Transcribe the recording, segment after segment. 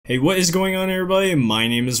Hey, what is going on, everybody? My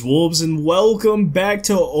name is Wolvez and welcome back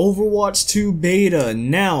to Overwatch 2 Beta.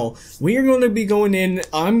 Now, we are going to be going in,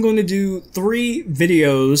 I'm going to do 3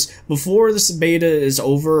 videos before this beta is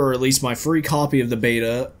over, or at least my free copy of the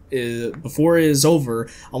beta, before it is over.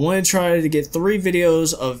 I want to try to get 3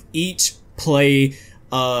 videos of each play,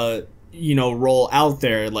 role out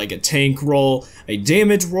there, like a tank role, a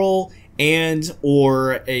damage role, and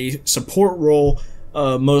or a support role.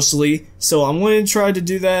 Mostly. So I'm going to try to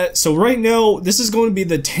do that. So right now, this is going to be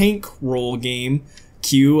the tank role game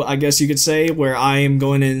queue, I guess you could say, where I am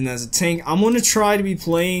going in as a tank. I'm going to try to be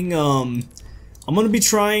playing, I'm going to be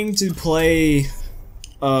trying to play,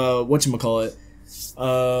 whatchamacallit,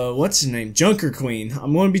 what's her name? Junker Queen.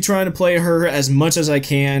 I'm going to be trying to play her as much as I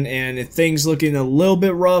can, and if things looking a little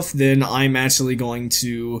bit rough, then I'm actually going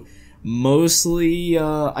to mostly,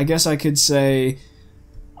 I guess I could say,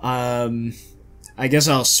 I guess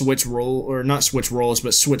I'll switch role, or not switch roles,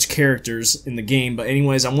 but switch characters in the game. But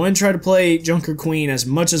anyways, I'm going to try to play Junker Queen as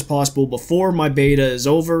much as possible before my beta is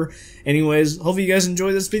over. Anyways, hopefully you guys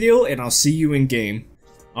enjoy this video, and I'll see you in game.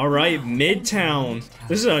 Alright, Midtown.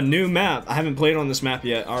 This is a new map. I haven't played on this map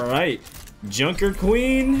yet. Alright, Junker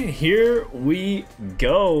Queen, here we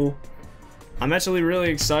go. I'm actually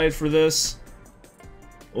really excited for this.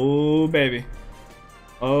 Oh, baby.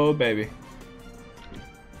 Oh, baby.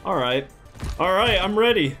 Alright. Alright, I'm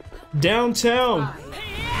ready. Downtown.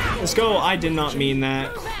 Let's go. I did not mean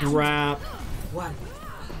that. Crap.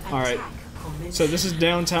 Alright. So this is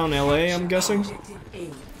downtown LA, I'm guessing?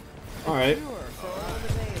 Alright.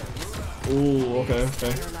 Ooh, okay.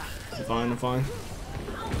 I'm fine.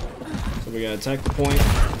 So we gotta attack the point.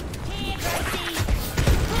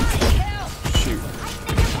 Shoot.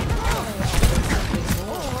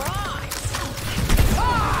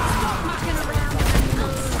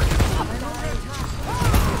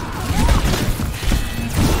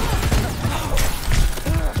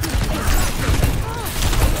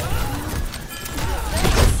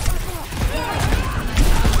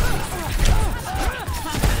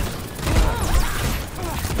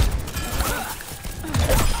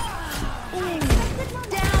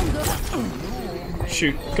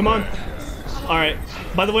 Shoot, come on. Alright,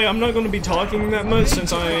 by the way, I'm not going to be talking that much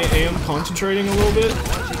since I am concentrating a little bit.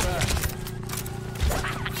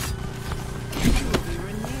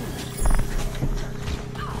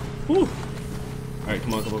 Whew. Alright,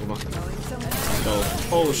 come on.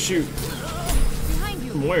 Oh, shoot.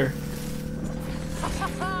 From where?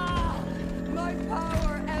 My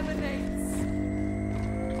power emanates.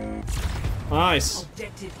 Nice.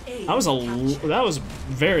 That was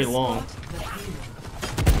very long.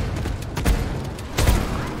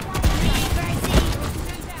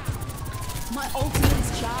 My ultimate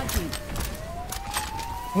is charging.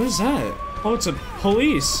 What is that? Oh, it's a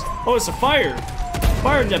police. Oh, it's a fire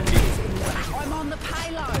deputy. I'm on the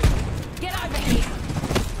payload. Get over here.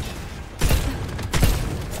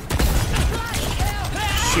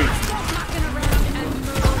 Shoot. Stop mucking around and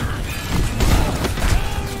move.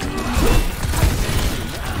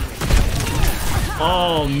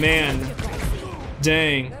 Oh man.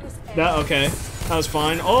 Dang. Okay. That was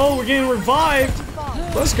fine. Oh, we're getting revived.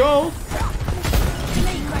 Let's go.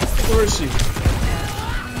 Where is she?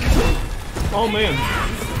 Oh man.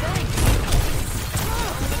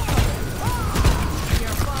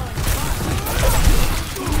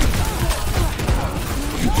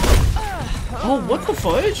 Oh, what the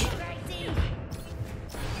fudge?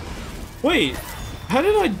 Wait, how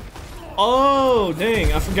did I? Oh,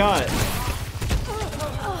 dang, I forgot.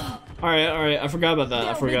 Alright, I forgot about that.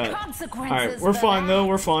 I forgot. Alright, we're fine though,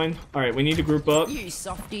 we're fine. Alright, we need to group up. You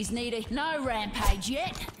softies need no rampage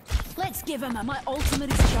yet. Let's give him my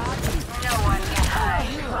ultimate is charging. No one can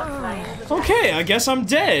hide. Okay, I guess I'm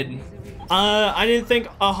dead. I didn't think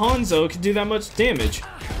a Hanzo could do that much damage.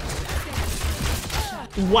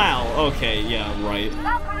 Wow, okay, yeah, right.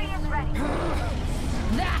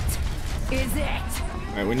 That is it.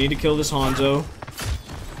 Alright, we need to kill this Hanzo.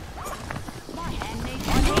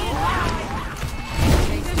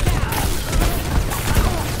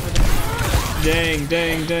 Dang.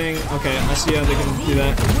 Okay, I see how they can do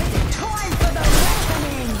that. Time for the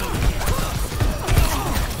reckoning.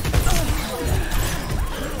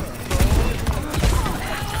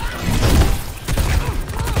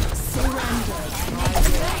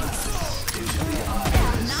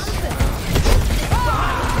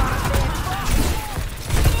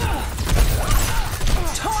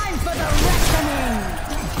 Time for the reckoning.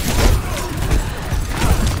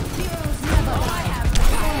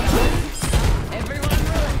 Everyone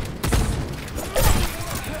relax.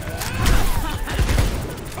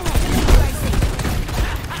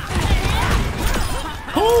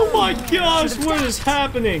 my gosh, what is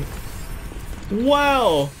happening?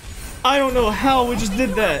 Wow. I don't know how we just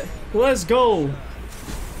did that. Let's go.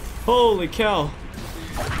 Holy cow.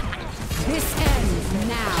 This ends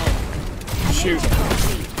now. Shoot.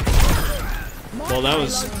 Well, that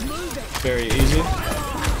was very easy.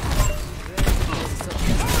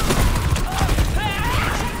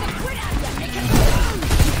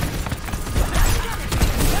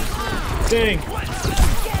 Dang.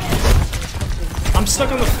 I'm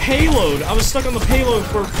stuck on the payload. I was stuck on the payload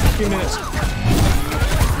for a few minutes.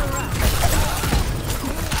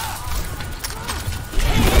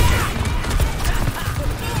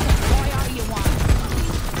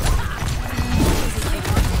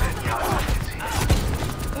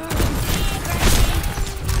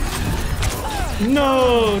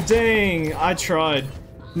 No, dang, I tried.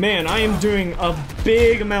 Man, I am doing a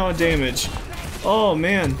big amount of damage. Oh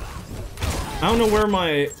man. I don't know where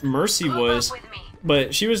my Mercy was,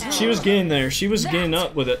 but she was getting there. She was getting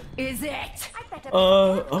up with it. Is it?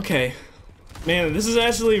 Okay. Man, this is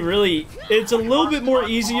actually really, it's a little bit more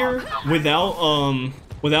easier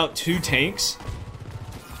without two tanks.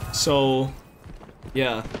 So,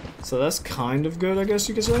 yeah. So that's kind of good, I guess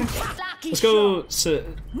you could say. Let's go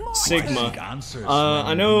Sigma.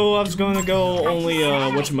 I know I was gonna go only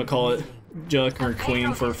whatchamacallit, Juck or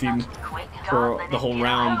Queen for the whole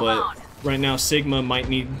round, but right now Sigma might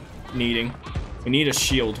needing. We need a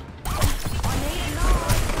shield.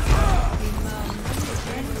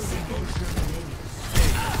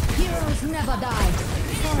 Heroes never die.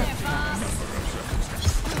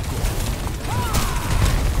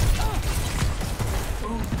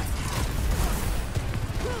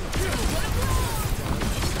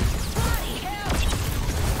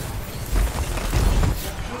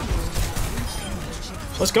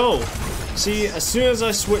 Let's go! See, as soon as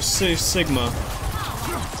I switched to Sigma,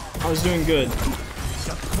 I was doing good.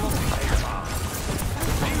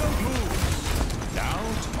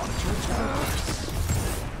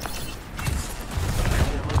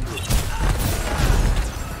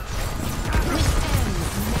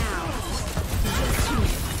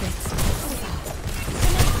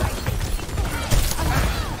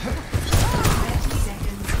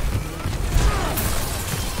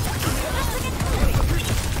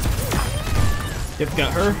 Yep,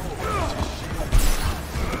 got her.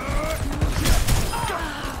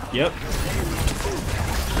 Yep.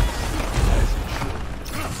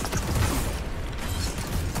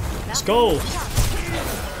 Let's go.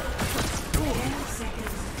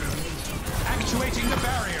 Actuating the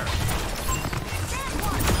barrier.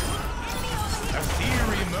 A fear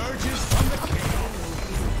emerges from the cave.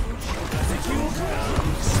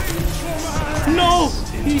 No!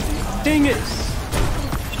 Dang it!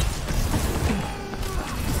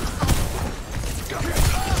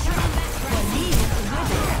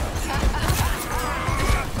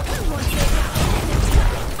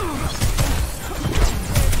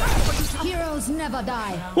 Never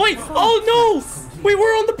die. Wait! Oh no! We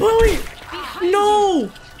were on the point! No!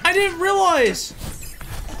 I didn't realize!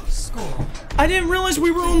 I didn't realize we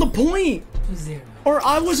were on the point! Or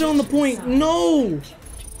I was on the point. No!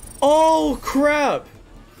 Oh crap!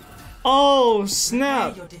 Oh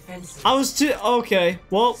snap! I was too. Okay.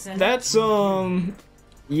 Well, that's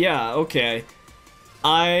yeah. Okay.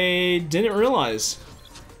 I didn't realize.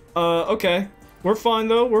 Okay. We're fine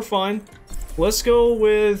though. We're fine. Let's go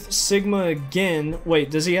with Sigma again.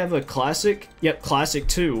 Wait, does he have a classic? Yep, classic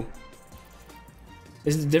 2.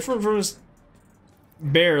 Is it different from his?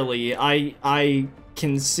 Barely. I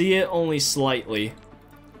can see it only slightly.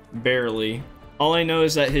 Barely. All I know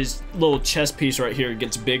is that his little chest piece right here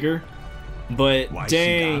gets bigger. But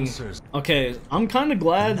dang. Okay, I'm kind of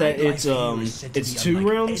glad that it's 2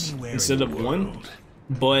 rounds instead of 1.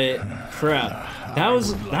 But crap, that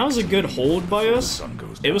was a good hold by us.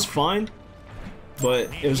 It was fine. But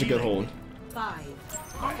it was a good hold. 5,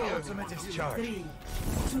 4, 3,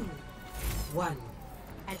 2, 1.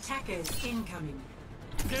 Attackers incoming.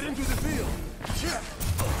 Get into the field.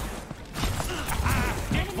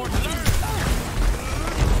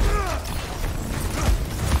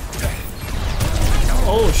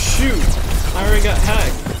 Oh shoot! I already got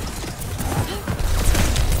hacked.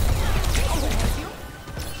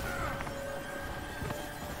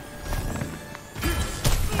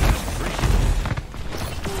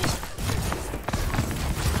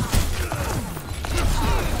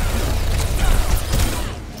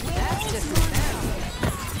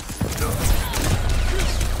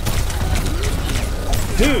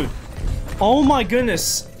 Dude, oh my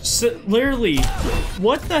goodness, literally,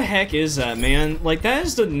 what the heck is that, man? Like, that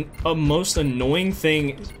is the most annoying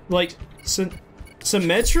thing. Like,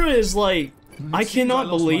 Symmetra is like I cannot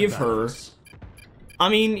believe her. I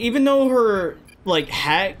mean, even though her, like,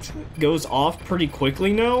 hack goes off pretty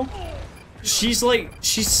quickly now, she's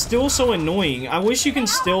still so annoying. I wish you can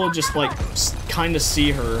still just, like, kind of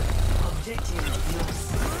see her.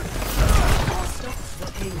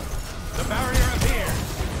 The barrier appeared.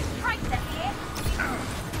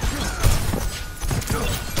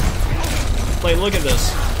 Like, look at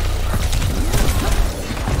this.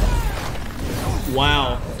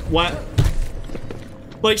 Wow. What?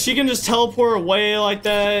 Like, she can just teleport away like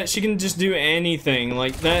that. She can just do anything.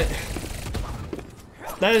 Like, that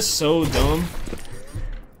is so dumb.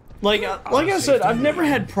 Like I said, I've never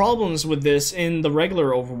had problems with this in the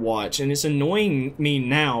regular Overwatch, and it's annoying me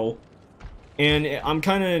now. And I'm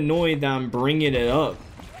kind of annoyed that I'm bringing it up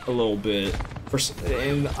a little bit.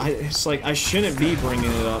 It's like, I shouldn't be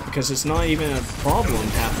bringing it up because it's not even a problem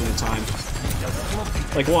half of the time.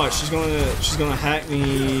 Like, watch, she's gonna hack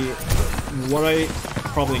me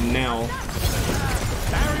probably now.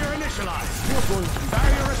 Barrier initialized.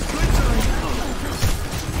 Barrier is splintering.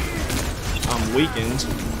 I'm weakened.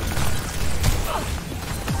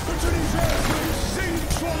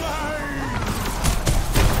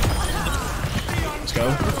 Let's go.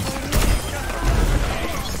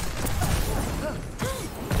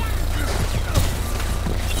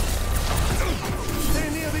 Stay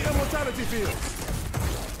near the immortality field.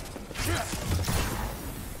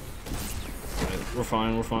 We're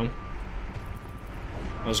fine, we're fine.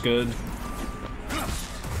 That was good.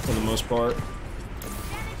 For the most part.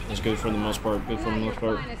 That was good for the most part. Good for the most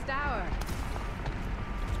part.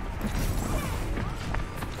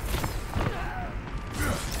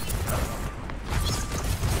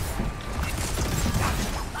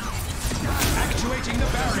 Actuating the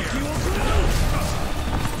barrier.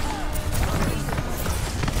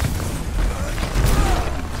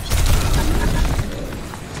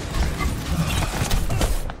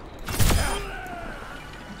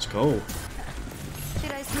 Let's go.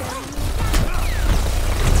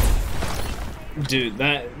 Dude,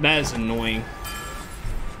 that is annoying.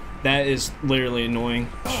 That is literally annoying.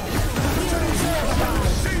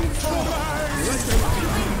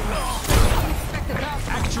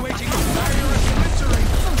 Actuating the barrier is splintering.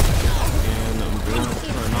 And I'm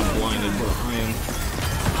not blinded, but I am.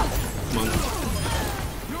 Come on.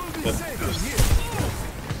 Yep.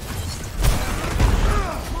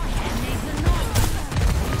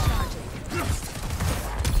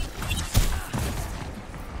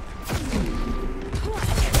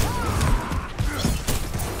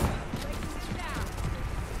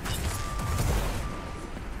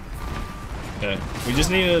 Okay, we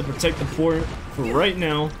just need to protect the port for right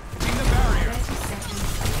now. The barrier.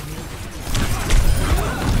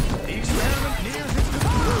 The experiment nears its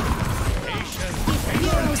conclusion. Patient.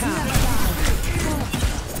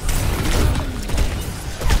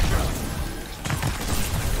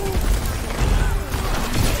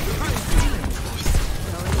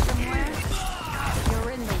 You're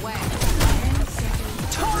in the way.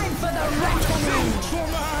 Time for the reckoning!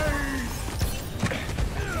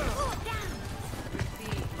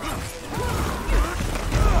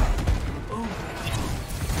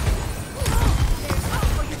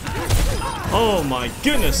 Oh my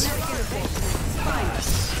goodness!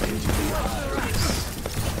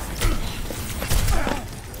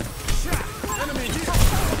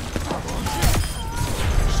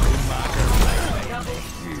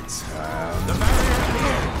 The barrier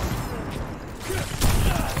appeared.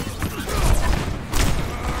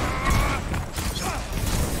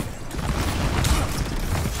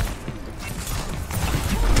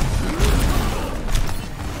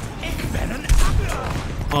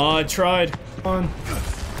 Oh, I tried. Come on.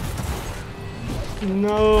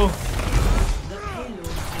 No.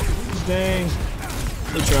 Dang.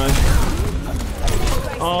 I tried.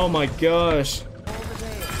 Oh my gosh.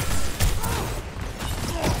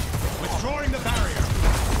 Withdrawing the barrier.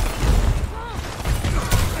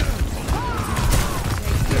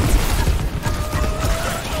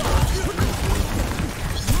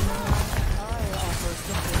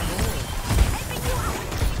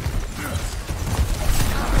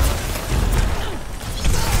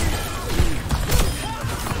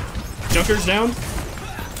 Junker's down.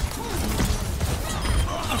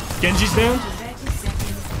 Genji's down.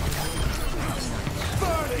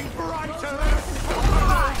 Burning brighter.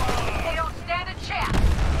 They don't stand a chance.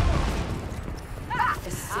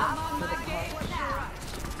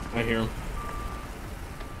 I hear him.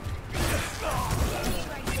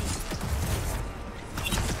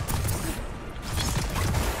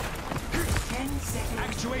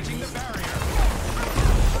 Actuating the barrier.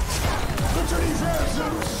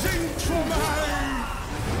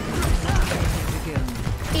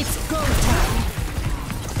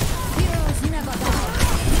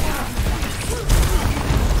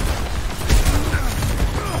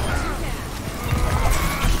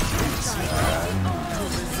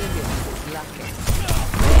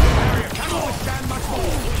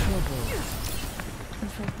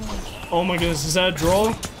 Oh my goodness, is that a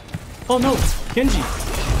draw? Oh no, Genji.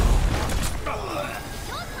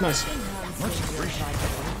 Nice.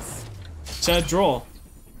 Is that a draw?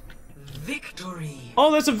 Victory.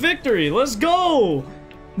 Oh, that's a victory. Let's go.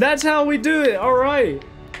 That's how we do it. All right.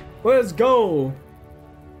 Let's go.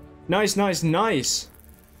 Nice, nice, nice.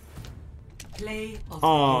 Play of Oh,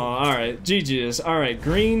 all right. GG's. All right.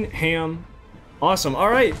 Green ham. Awesome. All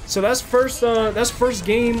right. So that's first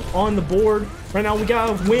game on the board. Right now we got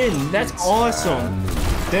a win. That's awesome.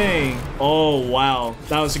 Dang. Oh, wow.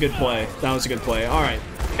 That was a good play. That was a good play. All right.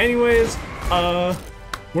 Anyways,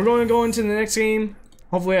 we're going to go into the next game.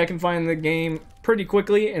 Hopefully I can find the game pretty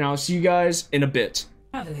quickly, and I'll see you guys in a bit.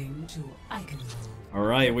 traveling to Iconworld. All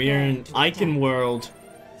right, we are in Iconworld.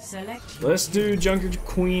 Let's do Junker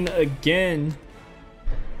Queen again.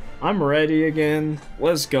 I'm ready again.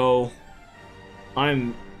 Let's go.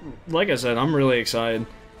 Like I said, I'm really excited.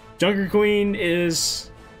 Junker Queen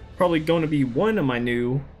is probably going to be one of my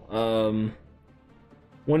new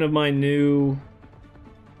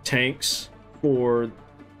tanks for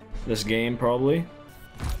this game, probably.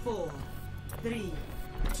 4, 3,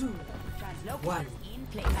 2, 1.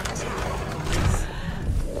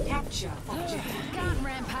 Capture objective. Can't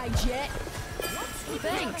rampage yet.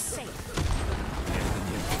 Thanks.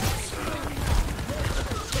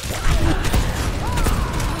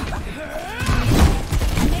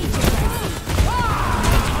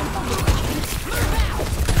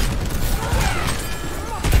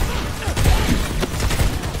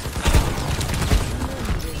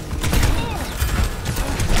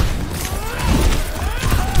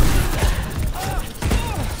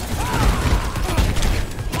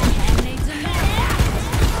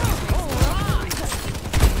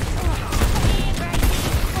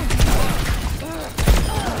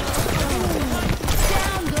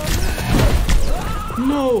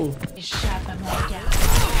 No!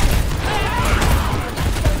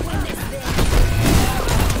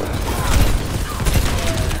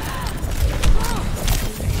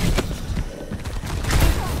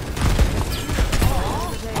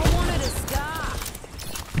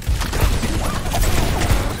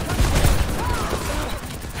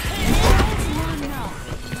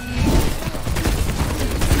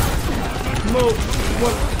 No!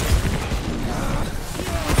 What?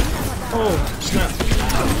 Oh, snap.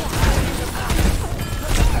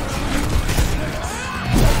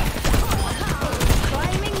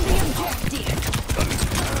 Claiming the objective.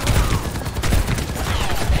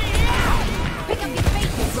 Pick up your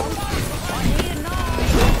feet, you drunk. I need a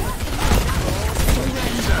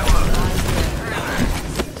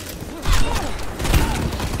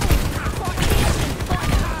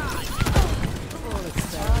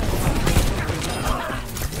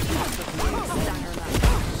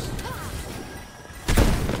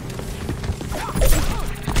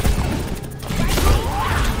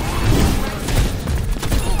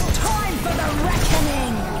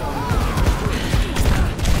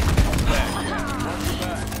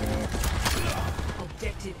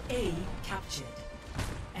Objective A captured.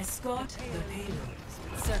 Escort the payload.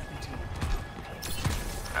 Certainty.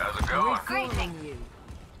 How's it going? Following you.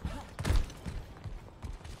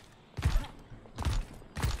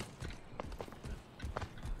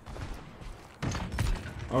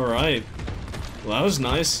 Alright. Well, that was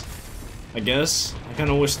nice. I guess. I kind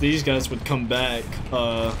of wish these guys would come back,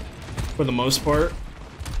 for the most part.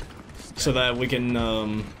 So that we can,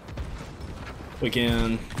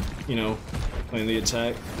 you know, plan the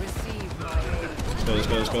attack. Let's go, let's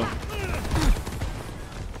go, let's go.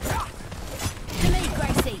 to me,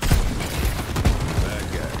 Gracie. Bad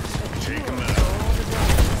guys. Check them out.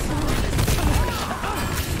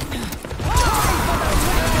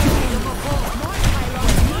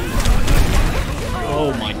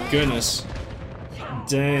 Oh my goodness.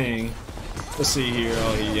 Dang. Let's see here.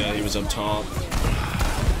 Oh, he was up top.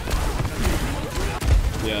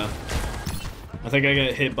 Yeah. I think I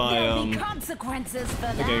got hit by, There'll be consequences for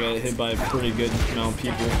I think I got hit by a pretty good amount of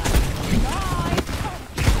people.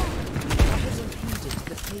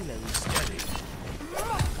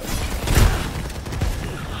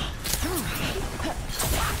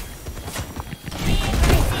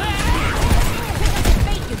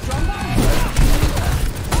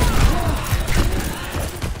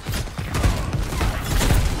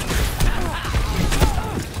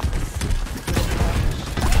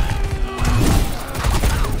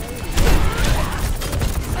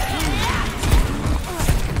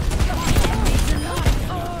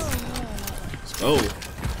 Oh,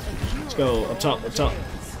 let's go up top, up top.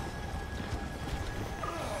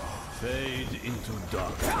 Fade into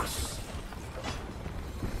darkness.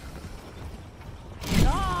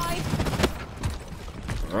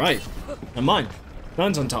 Alright. Never mind.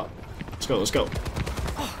 Guns on top. Let's go, let's go.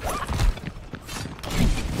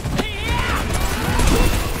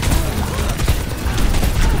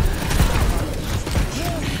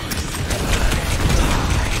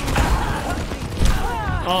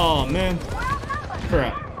 Oh man.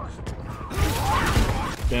 Crap.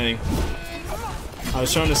 Dang. I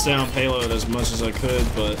was trying to stay on payload as much as I could,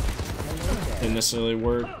 but it didn't necessarily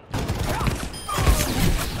work.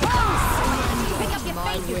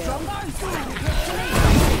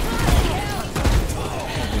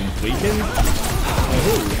 Weaken?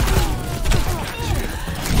 Oh.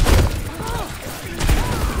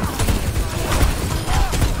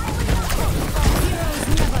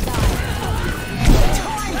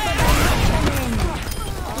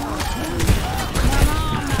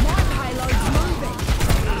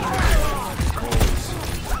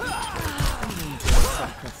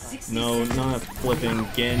 No, not flipping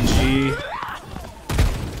Genji.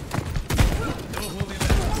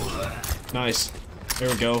 Nice. There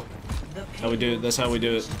we go. How we do it. That's how we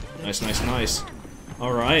do it. Nice, nice, nice.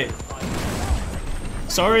 Alright.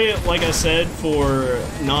 Sorry, like I said, for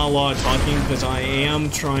not a lot of talking, because I am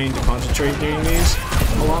trying to concentrate during these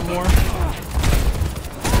a lot more.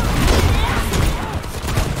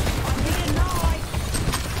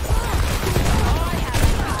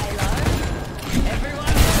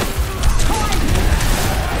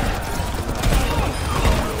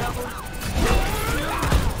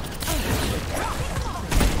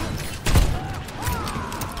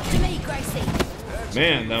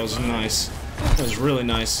 Man, that was nice. That was really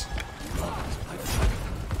nice.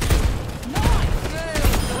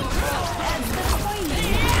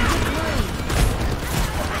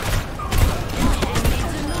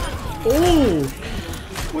 Oh!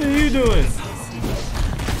 What are you doing?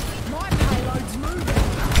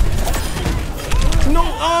 No!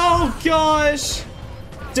 Oh gosh!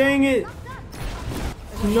 Dang it!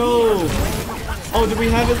 No! Oh, do we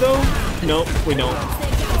have it though? Nope, we don't.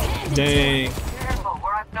 Dang.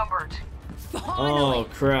 Oh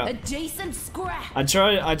crap! A decent scrap. I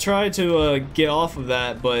tried to get off of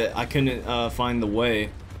that, but I couldn't find the way.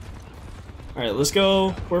 All right, let's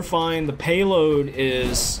go. We're fine. The payload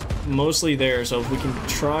is mostly there, so if we can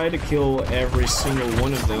try to kill every single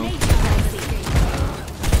one of them.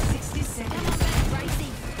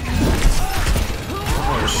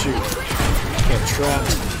 Oh shoot! Got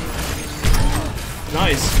trapped.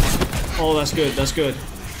 Nice. Oh, that's good. That's good.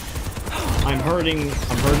 I'm hurting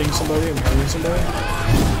somebody,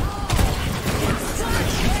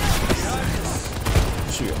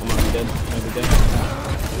 Shoot, I might be dead,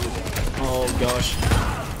 Oh gosh.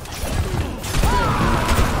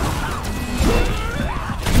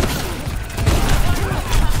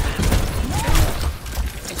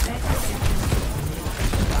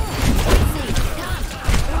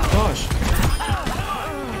 Gosh.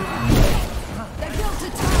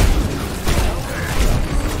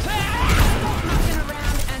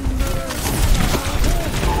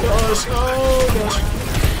 Oh gosh.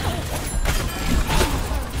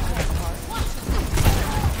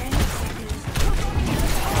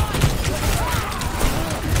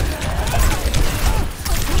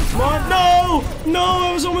 Come on, no! No,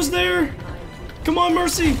 I was almost there! Come on,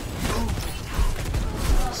 Mercy!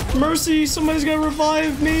 Mercy, somebody's gotta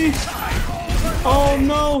revive me! Oh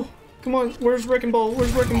no! Come on, where's Wrecking Ball?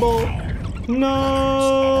 Where's Wrecking Ball?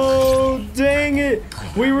 No! Dang it!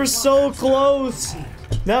 We were so close!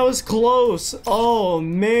 That was close. Oh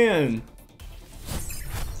man.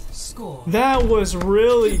 That was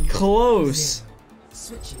really close.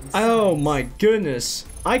 Oh my goodness.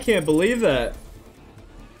 I can't believe that.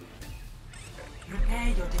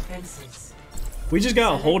 We just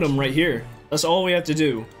gotta hold him right here. That's all we have to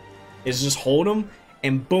do. Is just hold him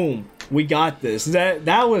and boom. We got this.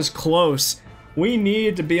 That was close. We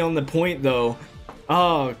needed to be on the point though.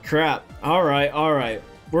 Oh crap. Alright.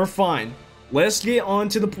 We're fine. Let's get on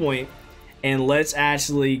to the point, and let's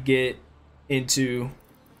actually get into...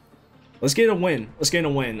 Let's get a win. Let's get a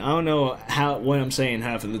win. I don't know what I'm saying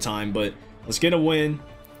half of the time, but let's get a win,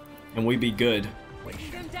 and we be good.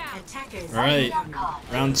 Alright,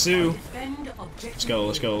 round 2. Let's go,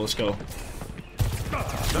 let's go, let's go.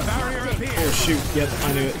 Oh shoot, yep,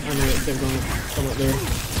 I knew it, they're gonna come up there.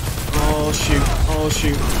 Oh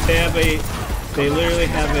shoot, they literally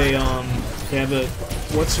have a,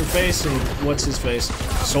 what's her face and what's his face?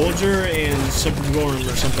 Soldier and Super Gorm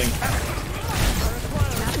or something.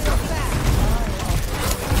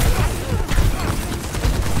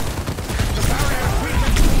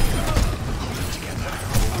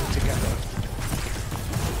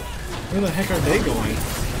 Where the heck are they going?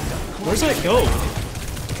 Where's that go?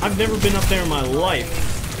 I've never been up there in my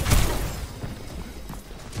life.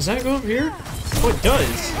 Does that go up here? Oh, it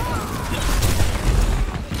does.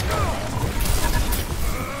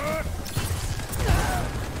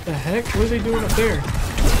 The heck? What is he doing up there?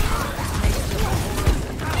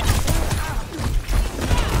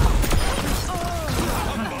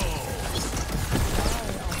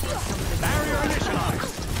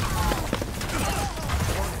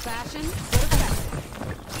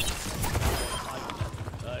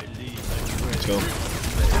 Let's go.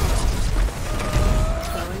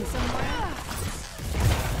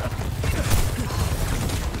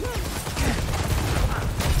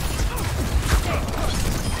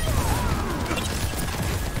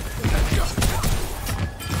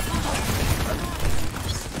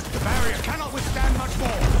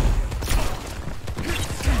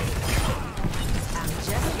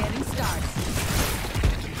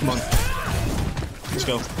 Come on. Let's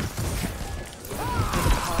go.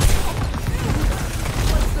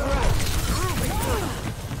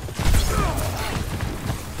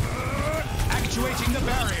 Actuating the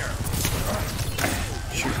barrier.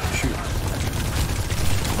 Shoot, shoot.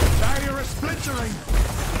 Barrier is splintering.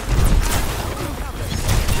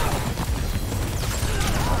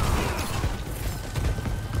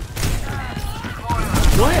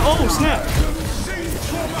 What? Oh, snap!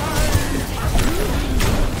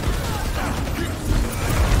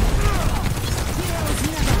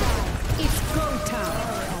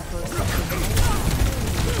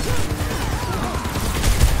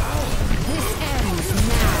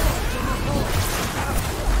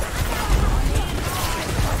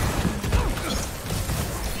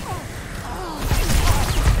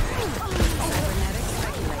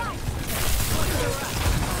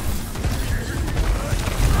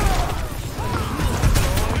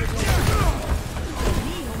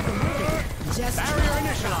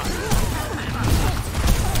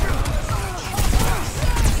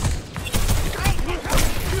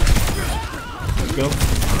 Go.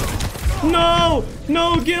 No!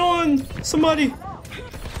 No, get on! Somebody!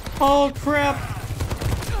 Oh, crap.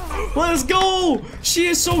 Let's go! She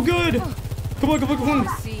is so good! Come on, come on, come on!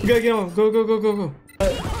 We gotta get on. Go, go, go, go, go. Do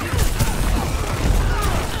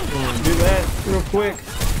that real quick.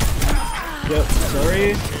 Yep,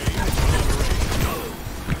 sorry.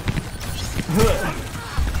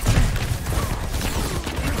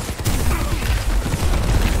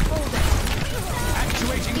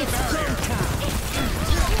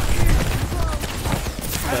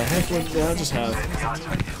 The heck what did I just have?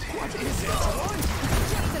 What is it?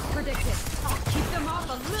 Just as predicted. I'll keep them off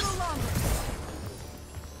a little longer.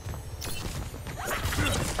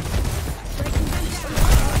 Breaking them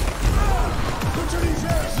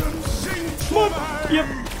down. Come on! Yep.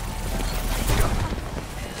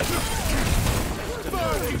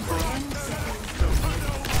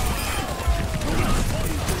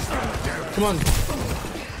 Come on.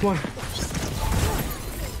 Come on.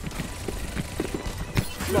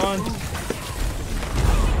 Come on.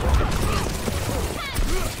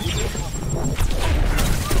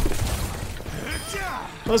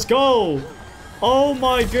 Let's go. Oh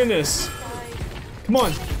my goodness. Come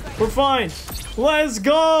on. We're fine. Let's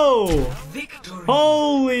go. Victory.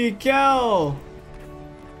 Holy cow.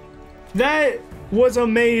 That was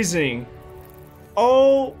amazing.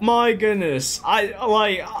 Oh my goodness.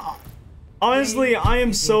 Honestly, I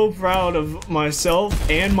am so proud of myself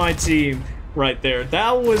and my team right there.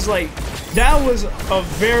 That was a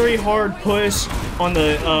very hard push on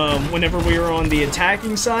the whenever we were on the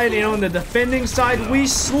attacking side, and on the defending side we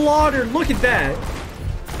slaughtered. Look at that.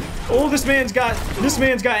 Oh, this man's got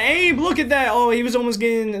aim. Look at that. Oh, he was almost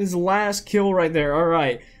getting his last kill right there. All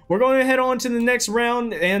right. We're going to head on to the next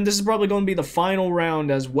round, and this is probably going to be the final round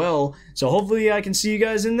as well. So hopefully I can see you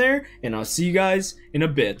guys in there, and I'll see you guys in a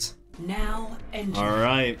bit. Now enter. All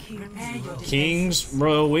right. Prepare your Kings,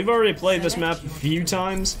 bro, we've already played this map a few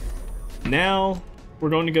times. Now, we're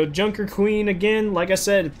going to go Junker Queen again. Like I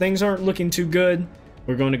said, if things aren't looking too good,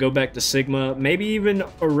 we're going to go back to Sigma, maybe even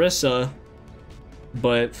Orisa.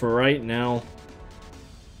 But for right now,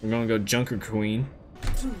 we're going to go Junker Queen.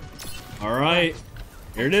 All right,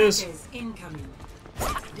 here it is. Attackers incoming.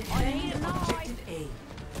 Defend objective A.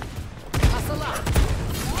 Hustle up.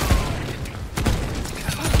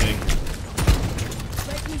 Okay.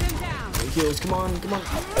 Breaking them down. Kills, come on, come on.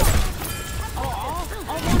 I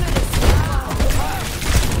wanted to stop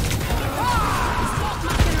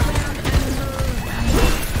mucking around and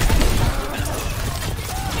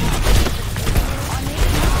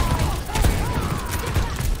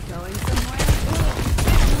going somewhere.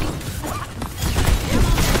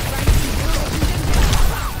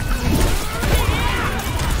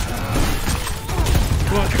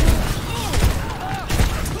 Come on.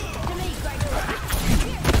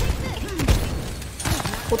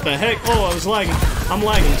 What the heck? Oh, I was lagging. I'm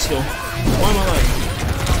lagging still. Why am I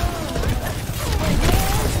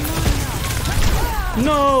lagging?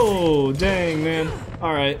 No! Dang, man.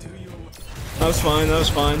 Alright. That was fine, that was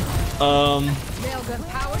fine.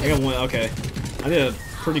 I got one, okay. I did a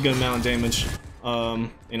pretty good amount of damage. And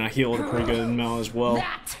I healed a pretty good amount as well.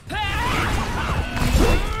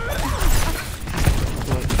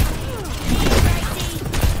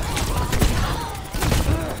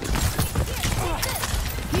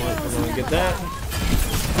 I'm gonna get that.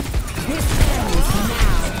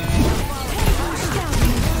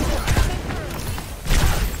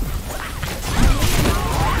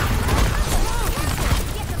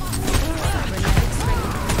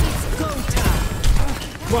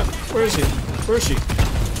 What? Where is he? Where is she?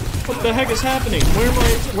 What the heck is happening? Where am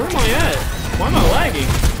I at? Why am I lagging?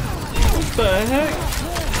 What the heck?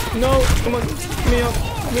 No, come on, get me up,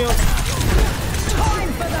 get me up.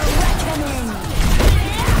 Time for the reckoning.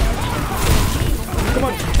 Come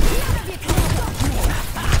on.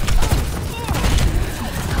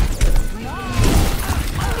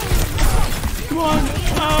 Come on.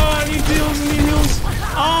 Oh, I need heals, I need heals.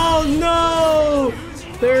 Oh no!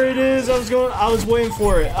 There it is. I was waiting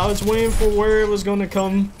for it. I was waiting for where it was gonna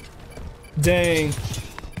come. Dang.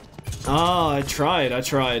 Ah, I tried.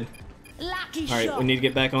 Alright, we need to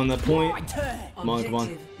get back on that point. Come on, come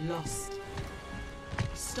on. Lost.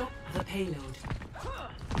 Stop the payload.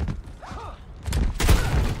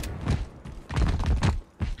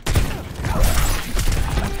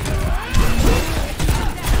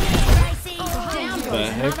 What the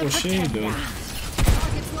heck was she doing?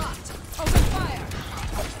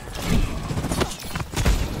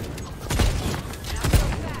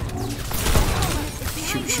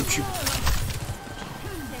 Shoot, shoot, shoot.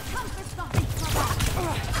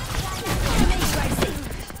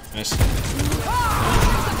 Nice.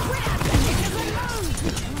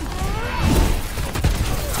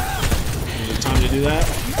 Time to do that.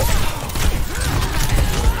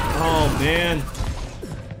 Oh man.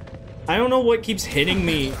 I don't know what keeps hitting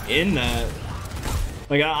me in that.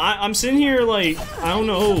 Like I'm sitting here like I don't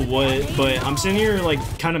know what, but I'm sitting here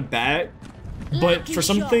like kind of back. But for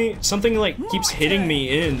something like keeps hitting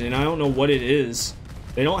me in, and I don't know what it is.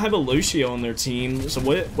 They don't have a Lucio on their team, so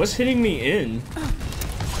what's hitting me in?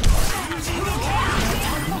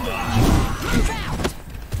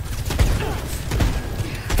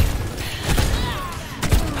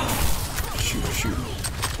 Shoot, shoot.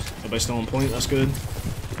 Everybody still on point. That's good.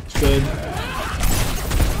 That's good.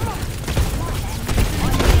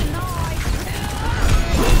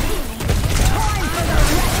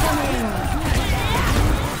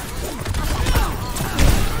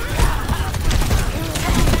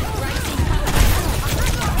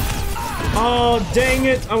 Oh dang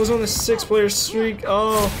it! I was on a 6-player streak.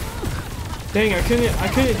 Oh, dang! I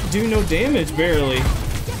couldn't do no damage barely.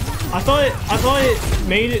 I thought it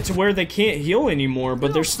made it to where they can't heal anymore,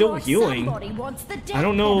 but they're still healing. I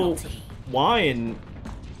don't know why and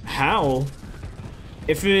how.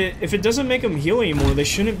 If it doesn't make them heal anymore, they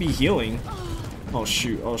shouldn't be healing. Oh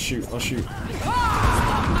shoot! Oh shoot! Oh shoot!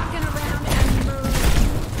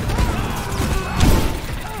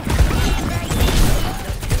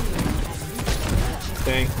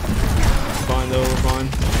 Dang. Fine though, we're fine.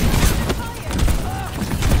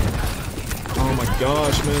 Oh my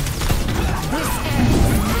gosh, man.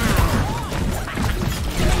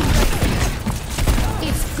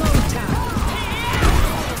 It's go time.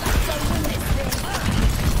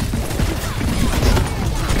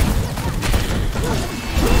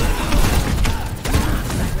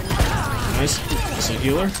 Nice. That's a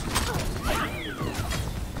healer.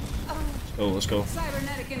 Oh, let's go.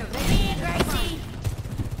 Cybernetic innovation.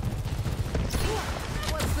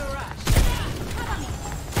 What's the rush?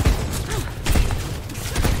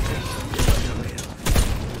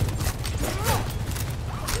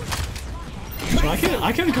 So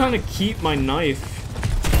I can kind of keep my knife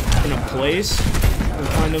in a place and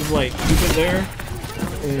kind of like keep it there,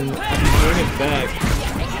 and I can bring it back.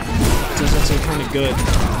 Because that's kind of good.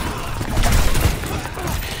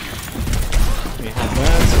 Let me have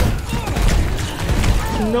that.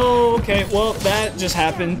 No, okay, well that just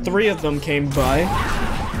happened. 3 of them came by.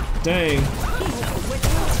 Dang.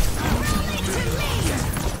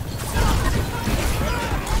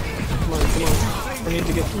 Come on, come on. I need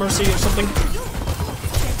to get Mercy or something.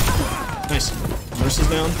 Nice. Mercy's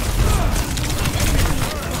down.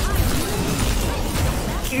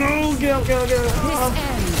 No, get out, get out, get out.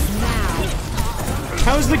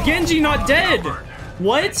 How is the Genji not dead?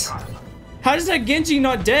 What? How is that Genji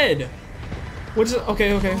not dead? What is it?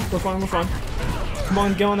 Okay, okay, we're fine, we're fine. Come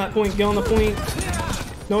on, get on that point, get on the point.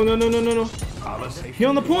 No, no, no, no, no, no. Get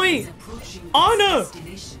on the point! Anna!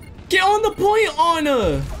 Get on the point,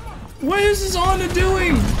 Anna! What is this Anna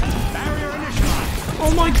doing?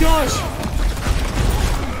 Oh my gosh!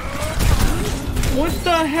 What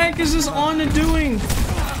the heck is this Anna doing?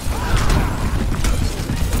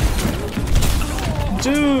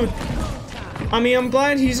 Dude! I mean, I'm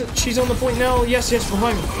glad she's on the point now. Yes, yes,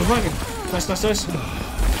 revive him, revive him. Nice, nice, nice.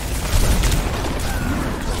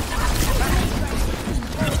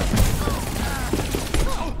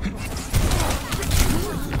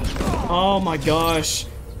 Oh my gosh.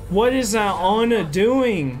 What is that Anna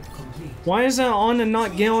doing? Why is that Anna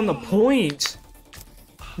not getting on the point?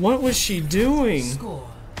 What was she doing?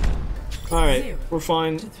 Alright, we're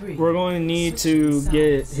fine. We're going to need to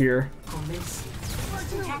get here.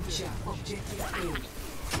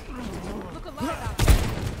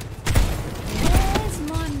 Where's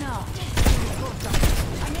my nut?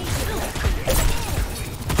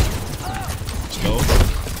 Let's go.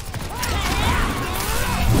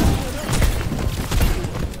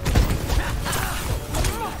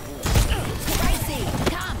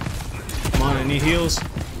 Come on, I need heals. I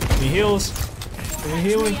need heals. I need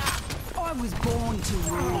healing. I was born to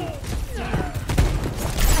rule.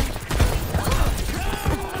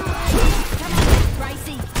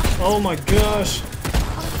 Oh my gosh.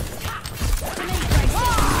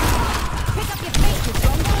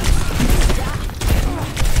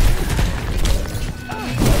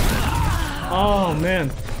 Oh man.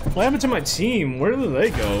 What happened to my team? Where did they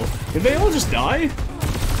go? Did they all just die?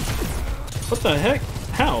 What the heck?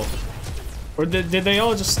 How? Or did they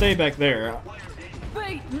all just stay back there?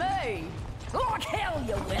 Beat me! Like hell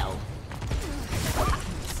you will!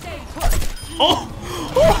 Stay put! Oh!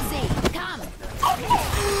 Come!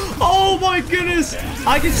 Oh my goodness!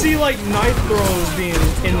 I can see like knife throws being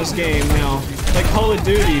in this game now. Like Call of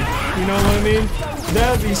Duty. You know what I mean?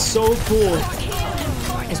 That'd be so cool.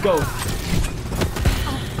 Let's go.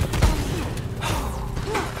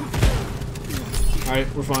 Alright,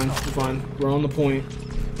 we're fine. We're fine. We're on the point.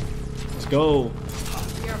 Let's go.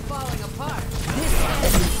 You're falling apart.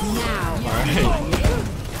 Alright.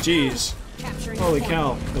 Jeez. Holy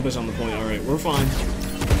cow. Nobody's on the point. Alright, we're fine.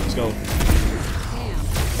 Let's go.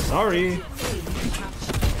 Sorry.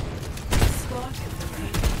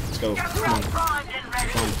 Let's go. Come on.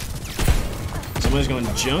 Come on. Somebody's going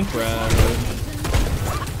junk rat.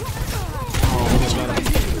 Oh, almost got him.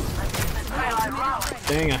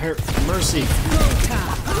 Dang, I hurt Mercy.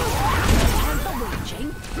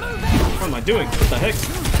 What am I doing? What the heck?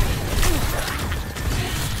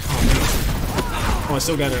 Oh, man. Oh, I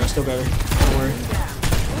still got her. I still got her. Don't worry.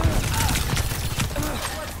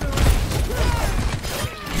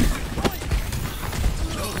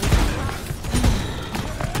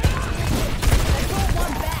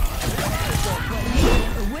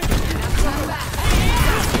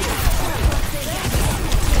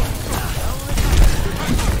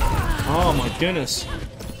 Oh my goodness.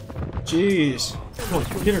 Jeez. Come on,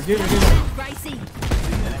 get her, get her, get her.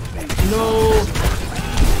 No.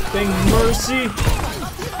 Dang Mercy.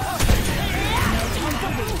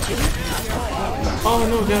 Oh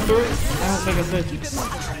no, did I throw it? I don't think I did.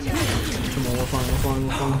 Come on, we're fine, we're fine,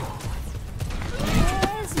 we're fine.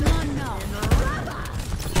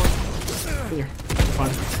 Here, we're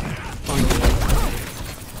fine. Fine.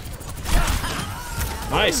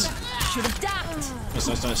 Nice. Should have ducked. Nice,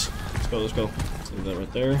 nice, nice. Let's go, let's go. Let's leave that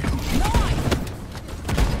right there.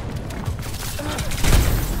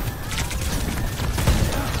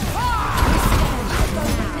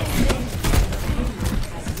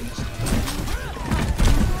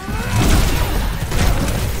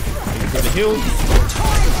 For the heal.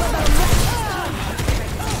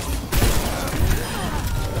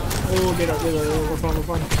 Oh, get up, we're fine, we're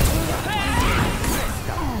fine.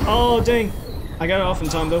 Oh, dang. I got it off in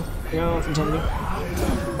time, though. I got it off in time, though.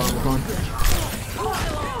 Fine, we're fine.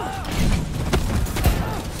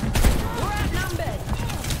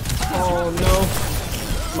 Oh,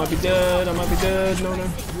 no. Might be dead, I might be dead. No, no.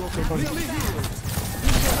 We're fine.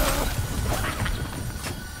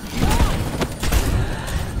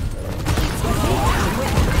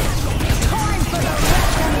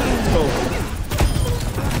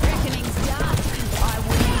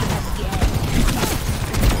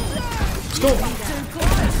 Let's go. Let's go.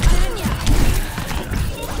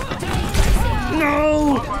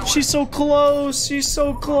 No! She's so close. She's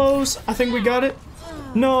so close. I think we got it.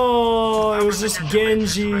 No, it was just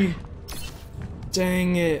Genji.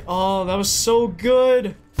 Dang it. Oh, that was so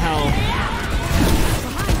good. How?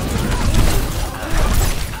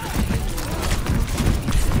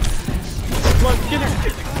 Come on, get her.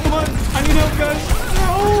 Come on. I need help, guys.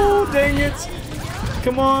 No, dang it.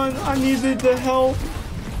 Come on, I needed the help.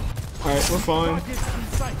 Alright, we're fine.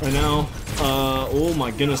 Right now. Oh my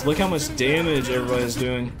goodness, look how much damage everybody's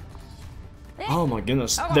doing. Oh my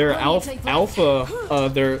goodness. Their alpha,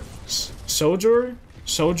 their Sojourn?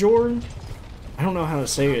 I don't know how to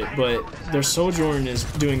say it, but their Sojourn is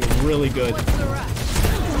doing really good. Come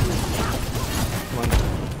on.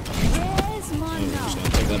 I'm just gonna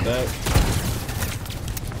take that back.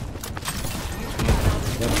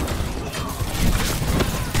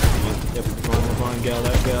 Yep, we're fine, get out of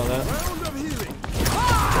that, get out of that.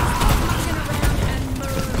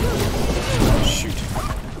 Shoot.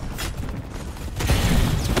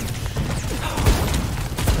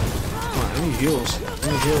 Come on, I need heals. I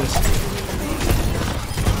need heals.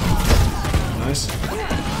 Nice.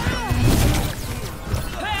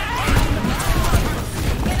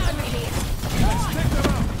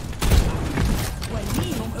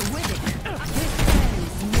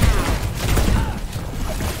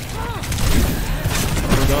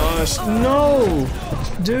 No!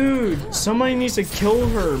 Dude, somebody needs to kill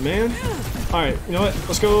her, man. Alright, you know what?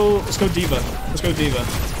 Let's go D.Va. Let's go D.Va. I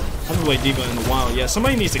haven't played D.Va in a while. Yeah,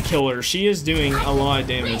 somebody needs to kill her. She is doing a lot of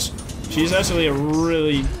damage. She's actually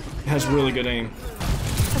has really good aim.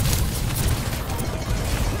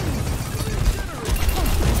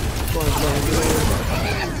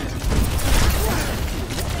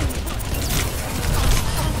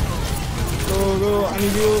 Go, I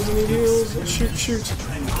need heals, Shoot.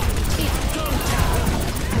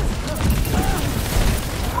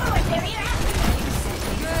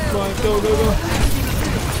 Come on, go.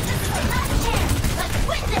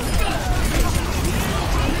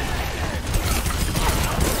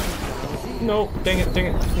 No, dang it. I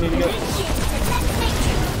need to get.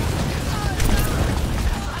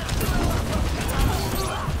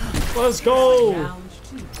 Let's go!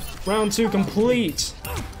 Round 2 complete.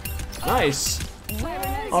 Nice.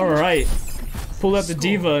 Alright. Pulled out the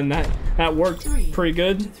D.Va and that worked pretty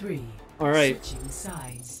good. Alright.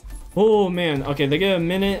 Oh man, okay, they get a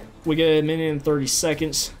minute, we get a minute and 30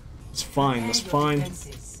 seconds. It's fine, that's fine.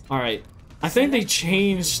 Alright, I think they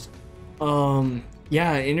changed,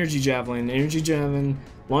 yeah, Energy Javelin.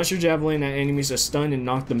 Launch your javelin at enemies to stun and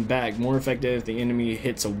knock them back. More effective if the enemy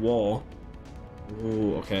hits a wall.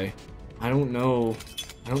 Ooh, okay. I don't know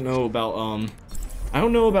about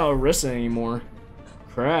Orisa anymore.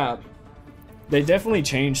 Crap. They definitely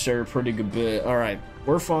changed her a pretty good bit. Alright,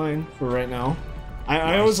 we're fine for right now.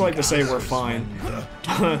 I always like to say we're fine.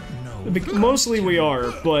 Mostly we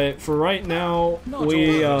are, but for right now,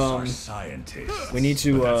 we need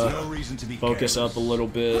to focus up a little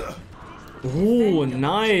bit. Ooh,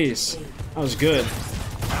 nice! That was good.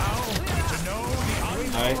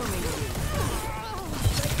 Alright.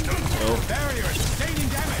 Go.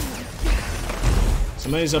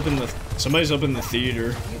 Somebody's up in the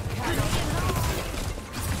theater.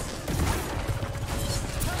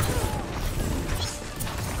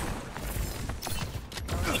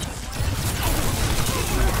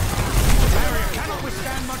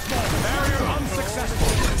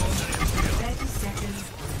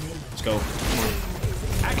 Let's go.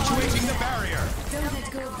 Actuating the barrier. Don't let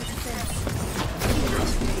go of the defense.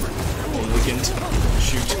 Oh, weakened.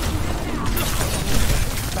 Shoot.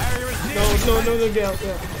 Barrier is near. No, get out.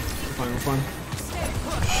 Yeah. We're fine.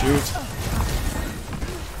 Shoot.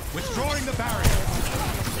 Withdrawing the barrier.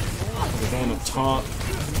 We're going up top.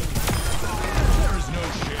 There is no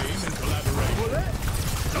shame in collaboration.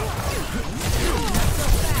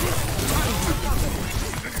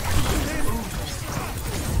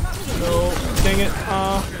 No, dang it.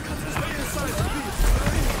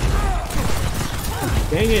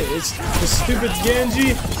 Dang it, it's the stupid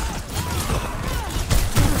Genji.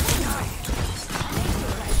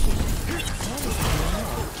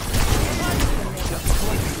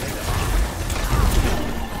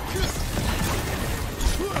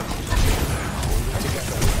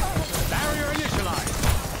 Barrier initialized.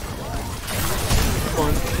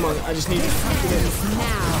 Come on, I just need to get in.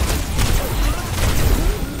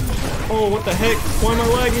 Oh, what the heck? Why am I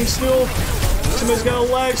lagging still? Somebody's got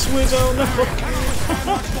a lag switch, oh no!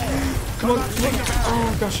 Come on.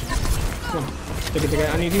 Oh gosh. Come on. Take it.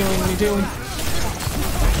 I need healing,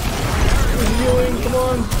 come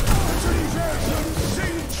on!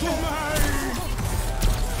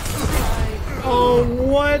 Oh,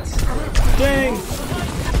 what? Dang!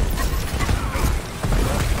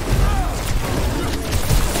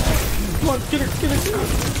 Come on, get her!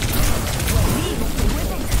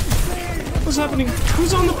 What's happening?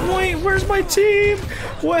 Who's on the point? Where's my team?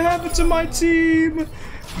 What happened to my team?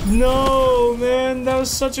 No, man, that was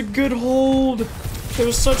such a good hold. It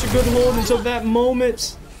was such a good hold until that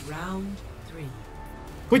moment. Round 3.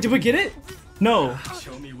 Wait, did we get it? No.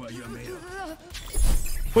 Show me what you're made of.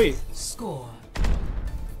 Wait, Score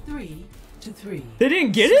 3-3. they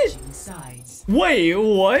didn't get it? Switching sides. Wait,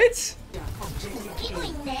 what?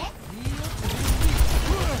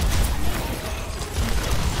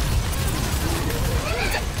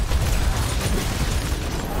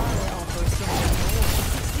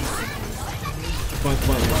 Come on,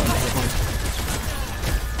 come on, come on, come on.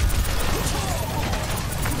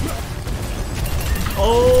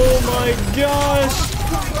 Oh my gosh!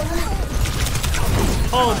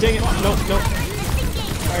 Oh, dang it. Nope, nope.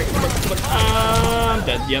 Alright, come on, come on. I'm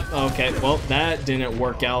dead. Yep, okay. Well, that didn't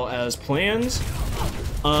work out as planned.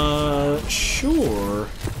 Sure.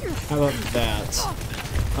 How about that?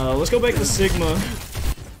 Let's go back to Sigma.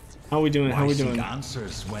 How we doing? How we doing?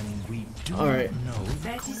 Answers when we do Alright. know.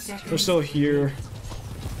 30 seconds. We're still here.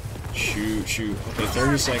 Shoot, shoot. Okay,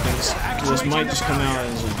 30 seconds. This might just come out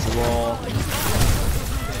as a draw.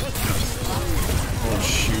 Oh,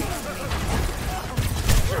 shoot.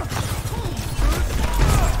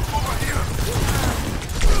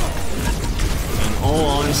 In all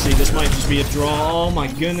honesty, this might just be a draw. Oh my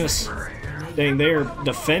goodness. Dang, they're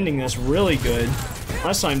defending this really good.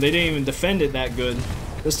 Last time, they didn't even defend it that good.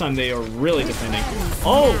 This time, they are really defending.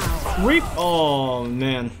 Oh! Reap! Oh,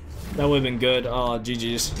 man. That would have been good. Oh,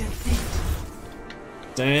 GG's.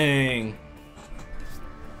 Dang.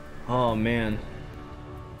 Oh, man.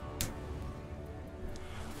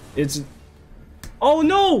 It's... Oh,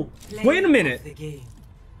 no! Wait a minute. The game.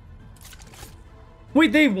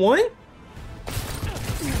 Wait, they won?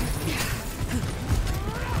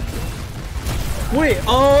 Wait,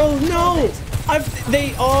 oh, no!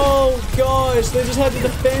 Oh, gosh, they just had to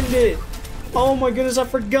defend it. Oh, my goodness, I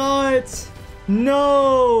forgot.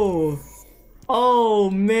 No. Oh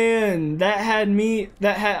man, I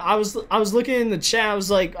was looking in the chat. I was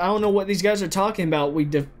like, I don't know what these guys are talking about. We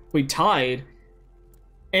tied.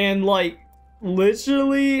 And like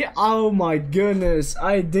literally, oh my goodness.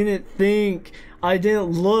 I didn't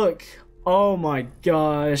look. Oh my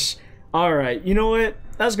gosh. All right, you know what?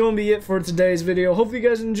 That's going to be it for today's video. Hopefully you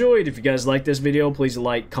guys enjoyed. If you guys like this video, please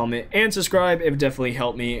like, comment, and subscribe. It would definitely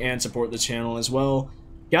help me and support the channel as well.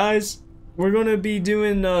 Guys, we're going to be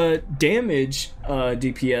doing damage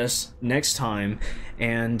DPS next time.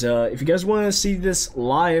 And if you guys want to see this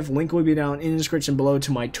live, link will be down in the description below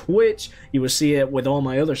to my Twitch. You will see it with all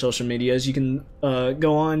my other social medias. You can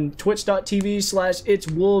go on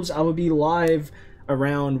twitch.tv/itswolves. I will be live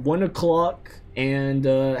around 1 o'clock and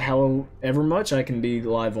however much I can be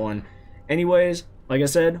live on. Anyways, like I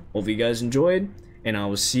said, hope you guys enjoyed, and I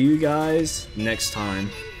will see you guys next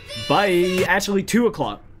time. Bye. Actually, 2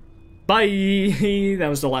 o'clock. Bye. That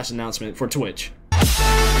was the last announcement for Twitch.